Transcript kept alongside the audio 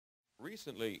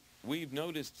Recently, we've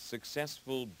noticed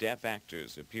successful deaf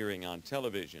actors appearing on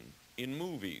television, in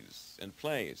movies and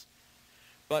plays.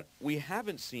 But we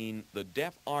haven't seen the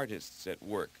deaf artists at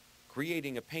work,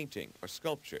 creating a painting or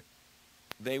sculpture.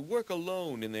 They work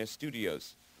alone in their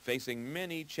studios, facing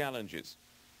many challenges.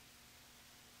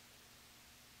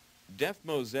 Deaf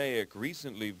Mosaic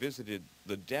recently visited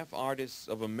the Deaf Artists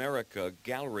of America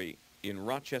Gallery in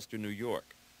Rochester, New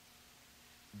York.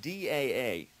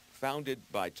 DAA, founded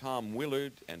by Tom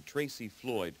Willard and Tracy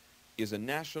Floyd, is a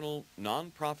national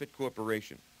nonprofit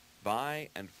corporation by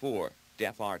and for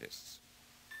deaf artists.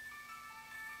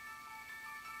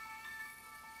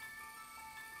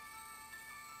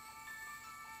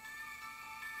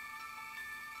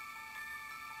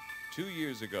 Two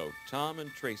years ago, Tom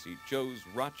and Tracy chose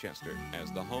Rochester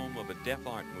as the home of a deaf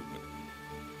art movement.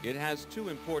 It has two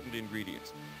important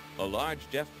ingredients: a large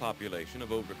deaf population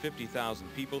of over 50,000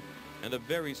 people and a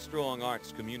very strong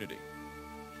arts community.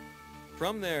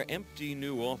 From their empty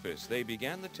new office, they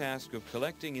began the task of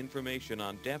collecting information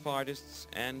on deaf artists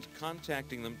and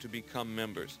contacting them to become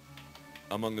members.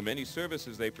 Among the many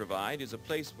services they provide is a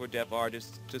place for deaf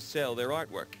artists to sell their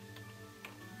artwork.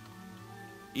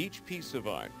 Each piece of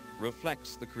art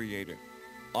reflects the creator.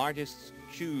 Artists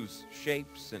choose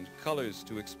shapes and colors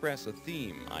to express a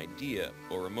theme, idea,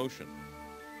 or emotion.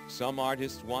 Some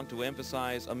artists want to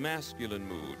emphasize a masculine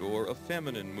mood or a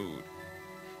feminine mood.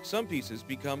 Some pieces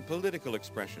become political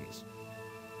expressions.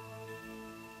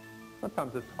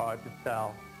 Sometimes it's hard to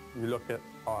tell. You look at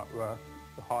artwork,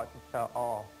 it's hard to tell,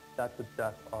 oh, that's a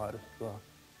deaf artist's work.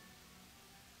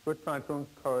 We're trying to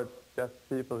encourage deaf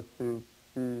people to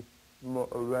be more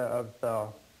aware of the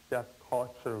deaf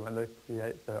culture when they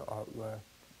create their artwork,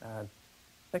 and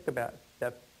think about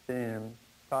deaf themes.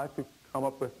 Try to come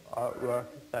up with artwork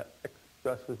that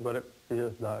expresses what it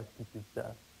feels like to be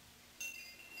deaf.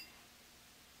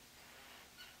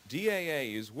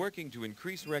 DAA is working to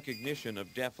increase recognition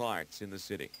of deaf arts in the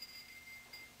city.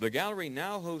 The gallery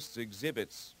now hosts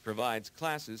exhibits, provides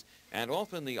classes, and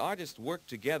often the artists work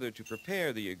together to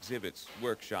prepare the exhibits,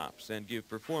 workshops, and give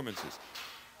performances.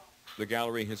 The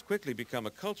gallery has quickly become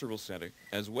a cultural center,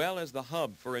 as well as the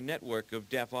hub for a network of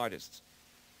deaf artists.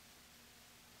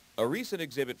 A recent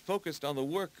exhibit focused on the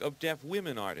work of deaf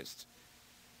women artists.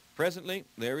 Presently,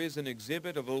 there is an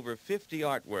exhibit of over 50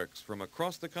 artworks from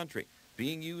across the country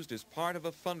being used as part of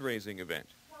a fundraising event.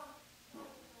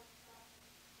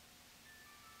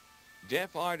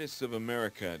 Deaf Artists of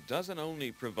America doesn't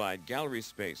only provide gallery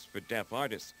space for deaf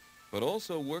artists, but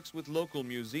also works with local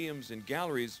museums and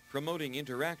galleries promoting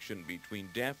interaction between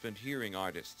deaf and hearing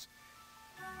artists.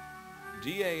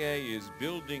 DAA is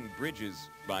building bridges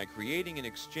by creating an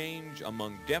exchange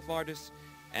among deaf artists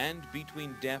and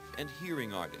between deaf and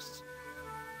hearing artists.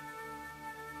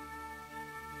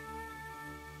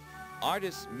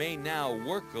 Artists may now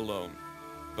work alone,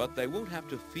 but they won't have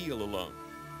to feel alone.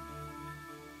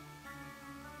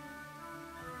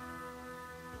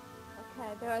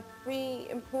 Okay, there are three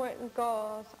important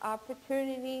goals: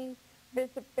 opportunity,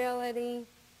 visibility,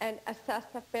 and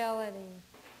accessibility.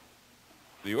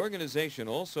 The organization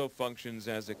also functions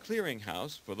as a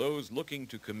clearinghouse for those looking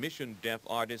to commission deaf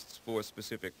artists for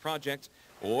specific projects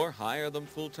or hire them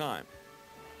full-time.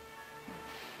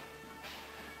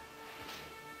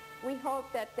 We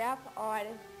hope that deaf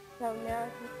artists of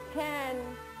America can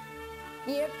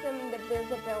give them the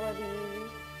visibility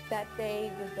that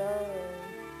they deserve.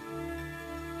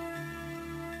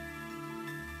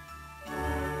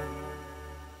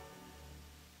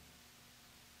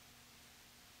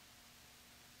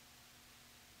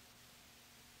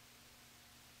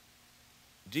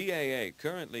 DAA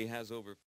currently has over